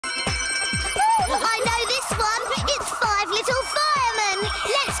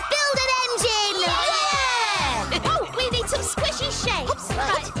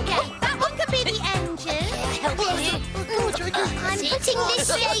Jakey. I'm putting this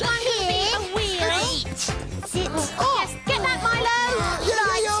Jake here. Great. Sit. Yes, get that, Milo.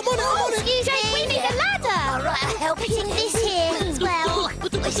 Yeah, I'm on it. Excuse Jake, we me. need a ladder. All right, I'll help. Putting this here as well.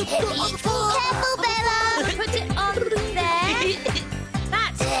 It's heavy. Careful, Bella. Put it on there.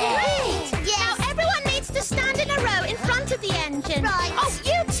 That's great. Yes. Now everyone needs to stand in a row in front of the engine. Right. Oh,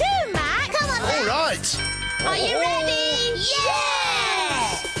 you too, Max. Come on, All Max. right. Are you ready?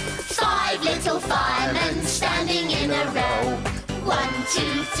 Yes! 5 little firemen standing in a row. 1,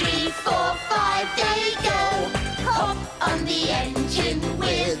 2, 3, 4, 5, they go. Hop on the engine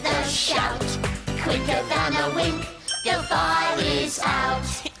with a shout. Quicker than a wink, the fire is out.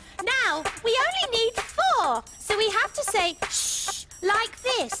 Now, we only need 4, so we have to say shh, like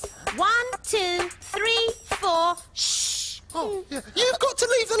this. 1, 2, 3, 4, shh. Oh, yeah. You've got to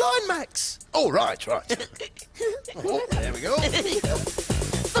leave the line, Max. Oh, right. Oh, there we go.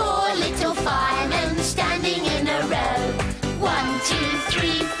 4 little firemen standing in a row. 1, 2,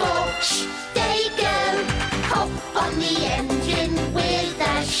 3, 4, shh, they go. Hop on the engine with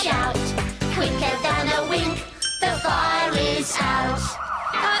a shout. Quicker than a wink, the fire is out.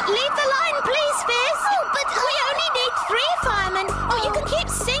 Leave the line, please, Fizz. Oh, but we only need 3 firemen. Oh, you can keep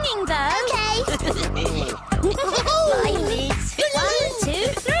singing, though. Okay. Mine is 1,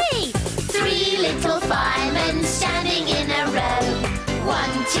 2, 3. 3 little firemen standing in a row.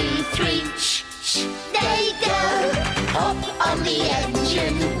 1, 2, 3, shh, shh, they go. Hop on the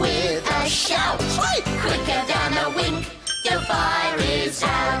engine with a shout. Quicker than a wink, the fire is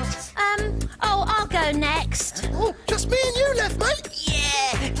out. Oh, I'll go next. Oh, just me and you left, mate.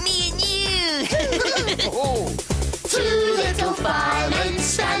 Yeah, me and you. Oh. 2 little firemen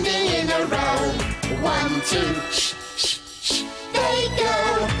standing in a row. 1, 2, shh, shh, shh, they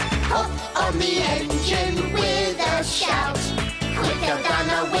go. Hop on the engine with a shout. Quicker than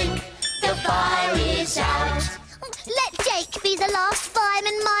a wink, the fire is out. Let Jake be the last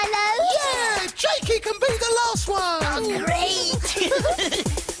fireman, Milo. Yeah, Jakey can be the last one. Great!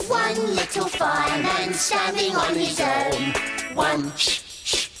 1 little fireman standing on his own. 1, shh,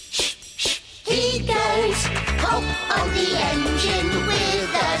 shh, shh, shh, he goes. Hop on the engine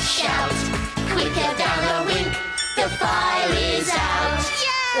with a shout. Quicker than a wink, the fire is out.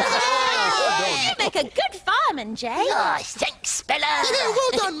 You make a good fireman, Jake. Nice, thanks, Bella. Yeah,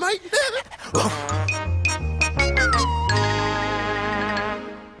 well done, mate.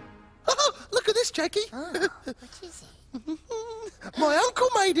 Look at this, Jakey. What is it? My uncle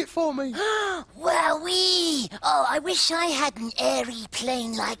made it for me. Wowee! Oh, I wish I had an airy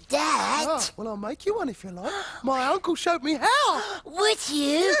plane like that. Oh, well, I'll make you one if you like. My uncle showed me how. Would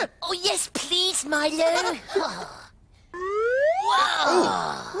you? Yeah. Oh, yes, please, Milo.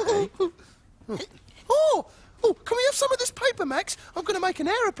 Whoa! Oh, can we have some of this paper, Max? I'm going to make an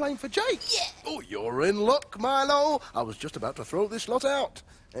aeroplane for Jake. Yeah. Oh, you're in luck, Milo. I was just about to throw this lot out.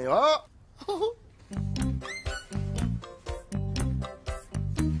 There you are.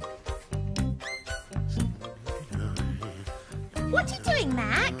 What are you doing,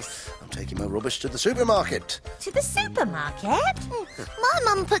 Max? I'm taking my rubbish to the supermarket. To the supermarket? My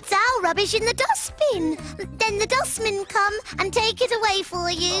mum puts our rubbish in the dustbin. Then the dustmen come and take it away for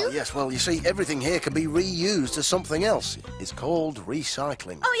you. Oh, yes, well, you see, everything here can be reused as something else. It's called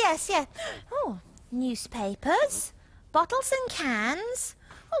recycling. Oh, yes, yeah. Oh, newspapers, bottles and cans.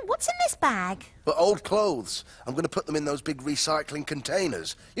 Oh, what's in this bag? But old clothes. I'm going to put them in those big recycling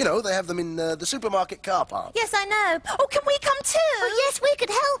containers. You know, they have them in the supermarket car park. Yes, I know. Oh, can we come too? Oh, yes, we could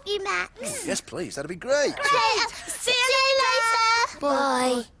help you, Max. Yes, please. That'd be great. Great. See you later.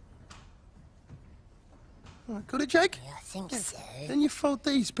 Bye. All right, got it, Jake? I think so. Then you fold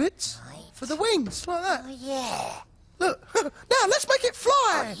these bits Right. for the wings, like that. Oh, yeah. Look, now let's make it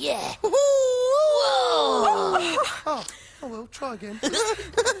fly. Yeah. Whoa! Oh, well, try again.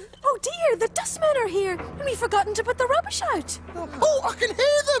 Oh dear, the dustmen are here, and we've forgotten to put the rubbish out. Oh, I can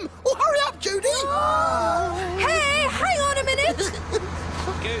hear them. Oh, hurry up, Judy. Hey, hang on a minute.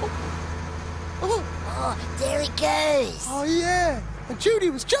 Oh, there it goes. Oh, yeah. And Judy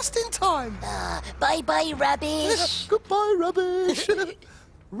was just in time. Bye-bye, rubbish. Goodbye, rubbish.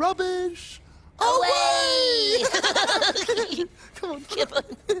 Rubbish. Away! Come on. Come on.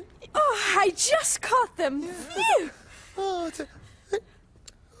 Oh, I just caught them. Phew. Oh,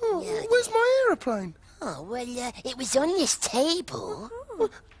 where's my aeroplane? Oh, well, it was on this table.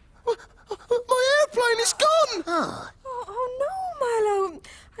 My aeroplane is gone. Oh no, Milo.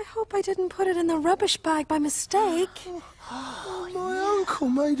 I hope I didn't put it in the rubbish bag by mistake. My uncle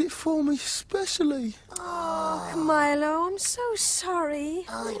made it for me specially. Oh, Milo, I'm so sorry.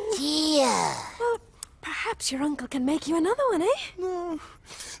 Oh, dear. Well, perhaps your uncle can make you another one, eh? No,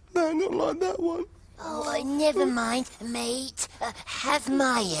 not like that one. Oh, never mind, mate. Have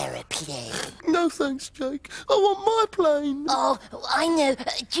my aeroplane. No thanks, Jake. I want my plane. Oh, I know.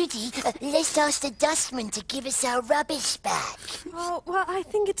 Judy, let's ask the dustman to give us our rubbish back. Oh, well, I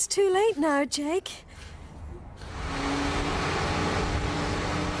think it's too late now, Jake.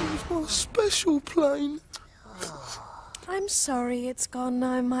 It's my special plane. I'm sorry it's gone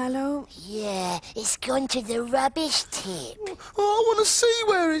now, Milo. Yeah, it's gone to the rubbish tip. Oh, I want to see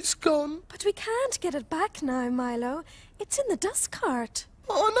where it's gone. But we can't get it back now, Milo. It's in the dust cart.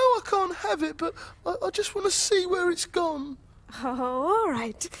 I know I can't have it, but I just want to see where it's gone. Oh, all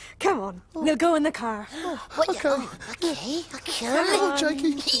right. Come on. We'll go in the car. What? Okay. Oh, okay. Come on,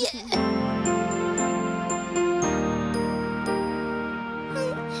 Jakey.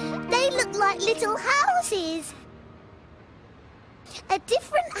 They look like little houses. A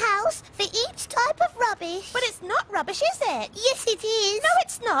different house for each type of rubbish. But it's not rubbish, is it? Yes, it is. No,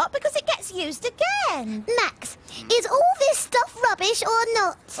 it's not, because it gets used again. Max, is all this stuff rubbish or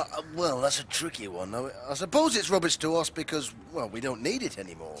not? Well, that's a tricky one. I suppose it's rubbish to us because, well, we don't need it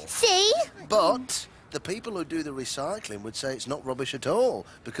anymore. See? But the people who do the recycling would say it's not rubbish at all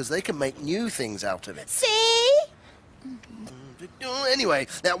because they can make new things out of it. See? Anyway,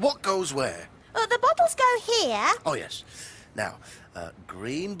 now what goes where? The bottles go here. Oh, yes. Now,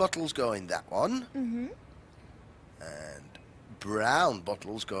 green bottles go in that one. Mm-hmm. And brown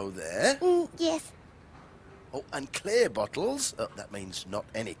bottles go there. Yes. Oh, and clear bottles, that means not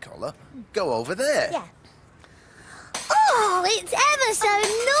any colour, go over there. Yeah. Oh, it's ever so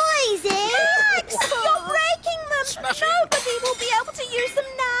noisy. Max, you're breaking them. Smash it. Nobody will be able to use them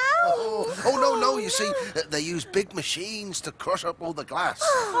now. Oh, no, you see, they use big machines to crush up all the glass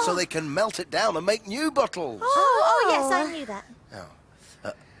so they can melt it down and make new bottles. Oh, yes, I knew that.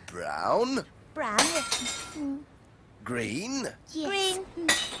 Now, brown, Brown, yes. green, Yes. Green,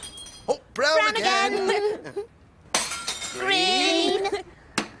 oh, brown, brown again. green, Green,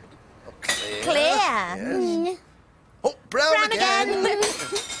 oh, clear, clear. yes. Oh, brown, Brown again.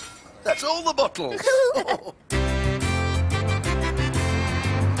 That's all the bottles. Oh.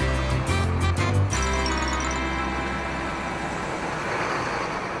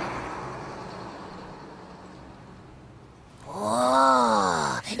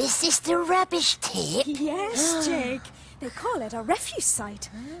 Oh, is this the rubbish tip? Yes, Jake. They call it a refuse site.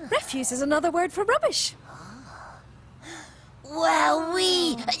 Refuse is another word for rubbish.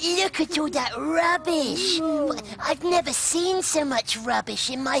 Wowee! Look at all that rubbish. I've never seen so much rubbish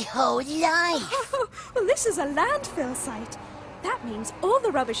in my whole life. Well, this is a landfill site. That means all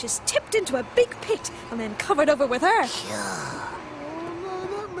the rubbish is tipped into a big pit and then covered over with earth. Oh,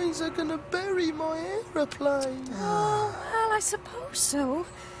 no, that means they're going to bury my aeroplane. Oh, well, I suppose so.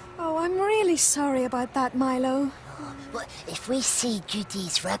 Oh, I'm really sorry about that, Milo. Well, if we see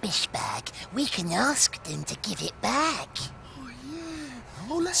Judy's rubbish bag, we can ask them to give it back.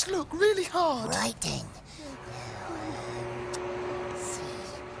 Oh, let's look really hard. Right then.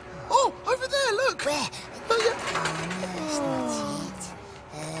 Oh, over there, look. Where? Oh, That's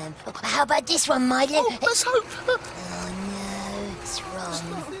not it. How about this one, Milo? Oh, let's hope. Oh, no, it's There's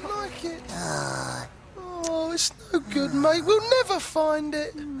wrong. nothing like it. Oh, it's no good, mate. We'll never find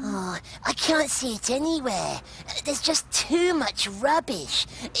it. Oh, I can't see it anywhere. There's just too much rubbish.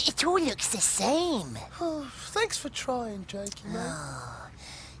 It all looks the same. Oh, thanks for trying, Jakey, mate.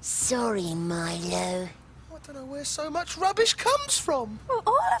 Sorry, Milo. I don't know where so much rubbish comes from. Well,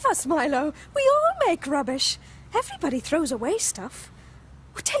 all of us, Milo. We all make rubbish. Everybody throws away stuff.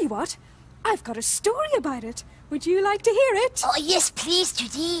 Well, tell you what, I've got a story about it. Would you like to hear it? Oh, yes, please,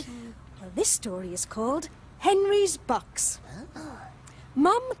 Judy. Well, this story is called Henry's Box.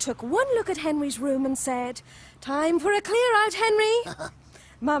 Mum took one look at Henry's room and said, "Time for a clear out, Henry."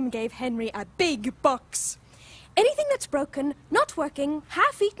 Mum gave Henry a big box. "Anything that's broken, not working,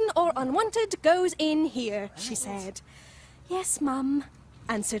 half-eaten or unwanted goes in here," she said. "Yes, Mum,"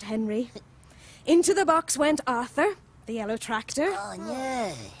 answered Henry. Into the box went Arthur, the yellow tractor. Oh,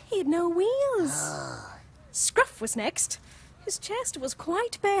 no. He had no wheels. Scruff was next. His chest was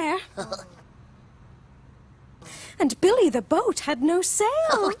quite bare. And Billy the boat had no sail.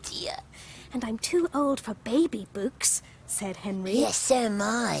 Oh, dear. "And I'm too old for baby books," said Henry. Yes, so am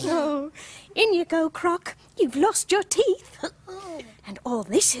I. Oh, in you go, Croc. You've lost your teeth. "And all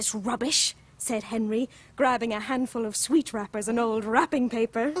this is rubbish," said Henry, grabbing a handful of sweet wrappers and old wrapping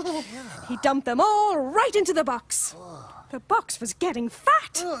paper. He dumped them all right into the box. The box was getting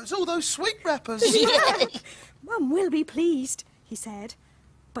fat. Oh, it's all those sweet wrappers. "Mum will be pleased," he said.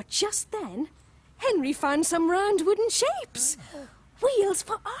 But just then, Henry found some round wooden shapes. Wheels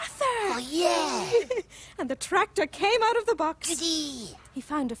for Arthur. Oh, yeah. And the tractor came out of the box. Goody. He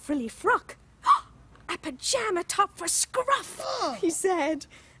found a frilly frock. A pyjama top for Scruff, he said.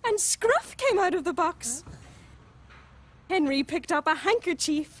 And Scruff came out of the box. Henry picked up a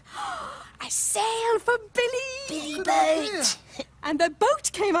handkerchief. A sail for Billy. Billy Boat. And the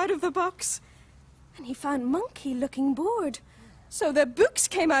boat came out of the box. And he found Monkey looking bored. So the books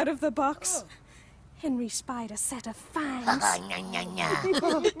came out of the box. Henry spied a set of fangs.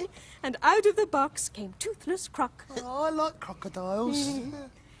 And out of the box came Toothless Croc. Oh, I like crocodiles.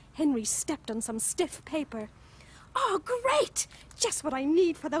 Henry stepped on some stiff paper. Oh, great! Just what I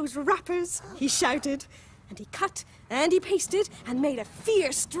need for those wrappers, he shouted. And he cut and he pasted and made a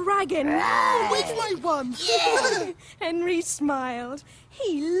fierce dragon. We've made one. Yeah. Henry smiled.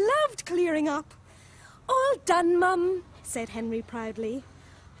 He loved clearing up. All done, Mum, said Henry proudly.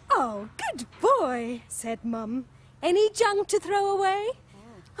 Oh, good boy, said Mum. Any junk to throw away?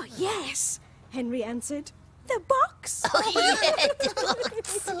 Oh, yes, Henry answered. The box. Oh, yeah, the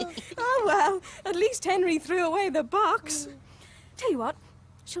box. Oh, well, at least Henry threw away the box. Tell you what,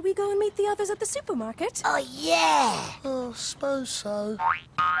 shall we go and meet the others at the supermarket? Oh, yeah. Oh, suppose so. Shall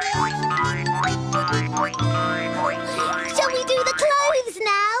we do the clothes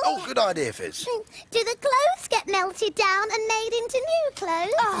now? Oh, good idea, Fizz. Do the clothes get melted down and made into new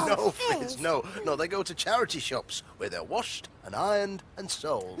clothes? No, Fizz, no. No, they go to charity shops where they're washed and ironed and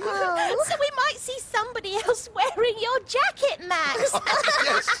sold. Oh. So we might see somebody else wearing your jacket, Max.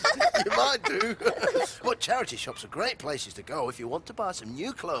 Yes, you might do. But charity shops are great places to go if you want to buy some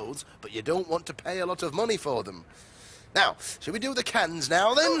new clothes, but you don't want to pay a lot of money for them. Now, shall we do the cans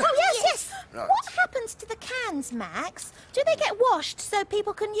now, then? Oh, yes. Right. What happens to the cans, Max? Do they get washed so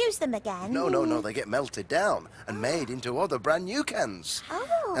people can use them again? No, they get melted down and made into other brand new cans.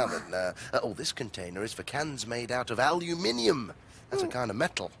 Oh. Now then, this container is for cans made out of aluminium. That's a kind of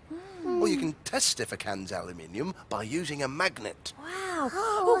metal. Or you can test if a can's aluminium by using a magnet. Wow.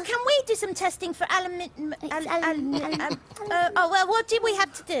 Well, can we do some testing for aluminium? What do we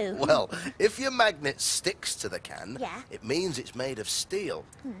have to do? Well, if your magnet sticks to the can, Yeah. it means it's made of steel.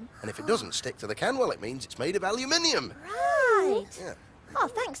 And if it doesn't stick to the can, well, it means it's made of aluminium. Right. Yeah. Oh,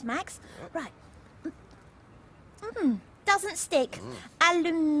 thanks, Max. Right. Doesn't stick.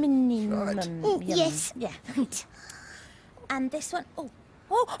 Aluminium. Right. Yes. Yeah. And this one. Oh,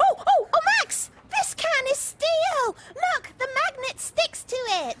 Max! This can is steel! Look, the magnet sticks to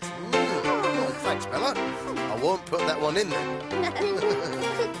it. Oh, thanks, Bella. I won't put that one in then.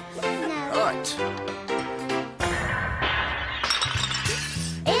 Right.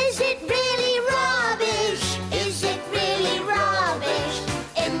 Is it really rubbish? Is it really rubbish?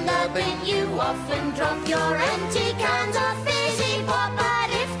 In the bin you often drop your empty cans of fizzy pop. But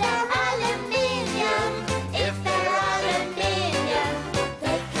if they're aluminium,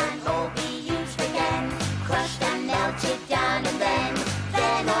 they can all be used again. Crushed and melted down and then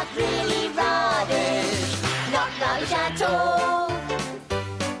they're not really rubbish. Not rubbish at all.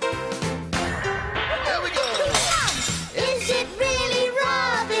 There we go. Is it really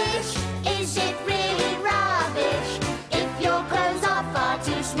rubbish? Is it really rubbish? If your clothes are far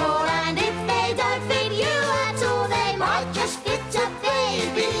too small and if they don't fit you at all, they might just fit a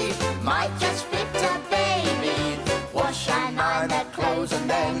baby. Might just fit a baby. Wash and iron their clothes and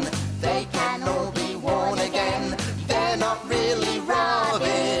then they can all be worn again. They're not really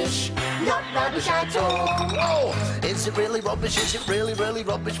rubbish. Not rubbish at all. Oh, is it really rubbish? Is it really, really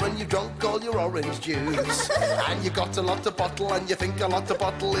rubbish when you drunk all your orange juice? And you got a lot of bottle and you think a lot of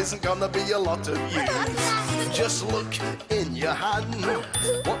bottle isn't gonna be a lot of use? Just look in your hand.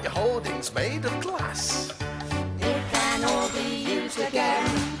 What you're holding's made of glass. It can all be used again,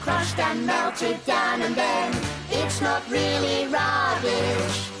 crushed and melted down and then it's not really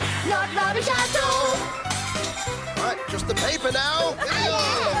rubbish, not rubbish at all. Right, just the paper now.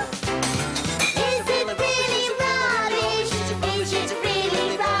 Is it really rubbish? Is it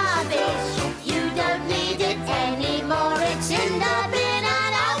really rubbish? You don't need it anymore, it's in the bin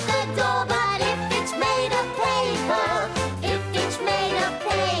and out the door. But if it's made of paper, it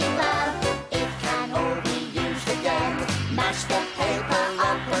can all be used again. Mash the paper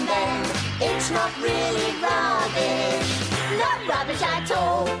up and then it's not really rubbish, not rubbish at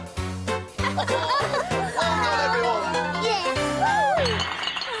all. Everyone.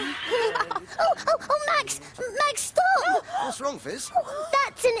 Oh, Max, stop! What's wrong, Fizz?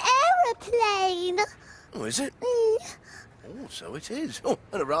 That's an aeroplane. Oh, is it? Oh, so it is. Oh,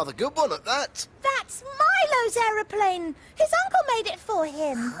 and a rather good one at that. That's Milo's aeroplane. His uncle made it for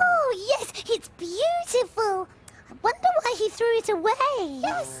him. Oh, yes, it's beautiful. I wonder why he threw it away.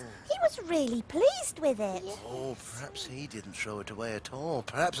 Yes, he was really pleased with it. Oh, perhaps he didn't throw it away at all.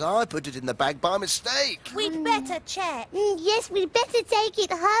 Perhaps I put it in the bag by mistake. We'd better check. Yes, we'd better take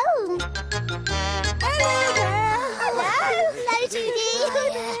it home. Hello there. Hello,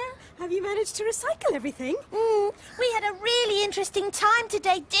 Judy. Have you managed to recycle everything? We had a really interesting time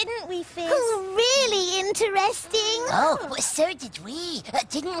today, didn't we, Fizz? Oh, really interesting. Oh, well, so did we.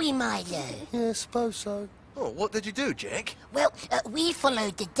 Didn't we, Milo? Yeah, I suppose so. Oh, what did you do, Jack? Well, we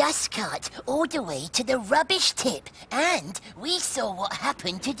followed the Dustcart all the way to the rubbish tip, and we saw what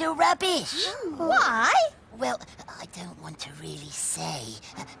happened to the rubbish. Why? Well, I don't want to really say,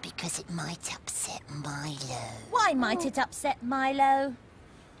 because it might upset Milo. Why might it upset Milo?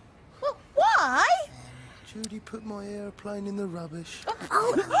 Well, why? Judy put my aeroplane in the rubbish.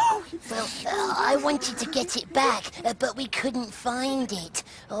 Well, I wanted to get it back, but we couldn't find it.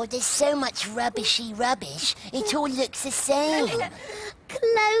 Oh, there's so much rubbishy rubbish. It all looks the same.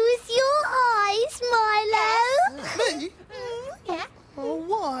 Close your eyes, Milo. Me? Yeah. Oh,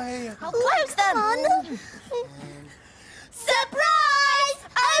 why? I'll close them. On. Surprise!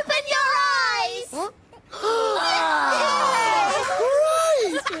 Open your eyes! What?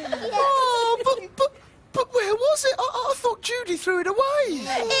 Oh, but where was it? I thought Judy threw it away.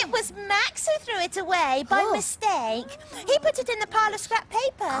 It was Max who threw it away by mistake. He put it in the pile of scrap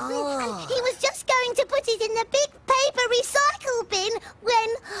paper. He was just going to put it in the big paper recycle bin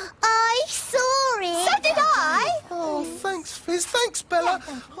when I saw it. So did I. Oh, thanks, Fizz. Thanks, Bella.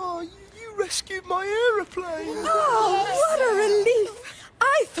 Oh, you rescued my aeroplane. Oh, what a relief.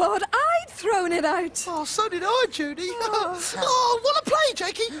 I thought I'd thrown it out. Oh, so did I, Judy. Oh, want to play,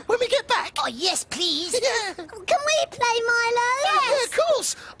 Jakey, when we get back? Oh, yes, please. Yeah. Can we play, Milo? Yeah, of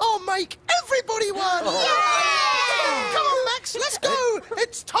course. I'll make everybody one. Yeah. Come on, Max, let's go.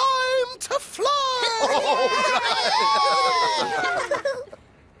 It's time to fly.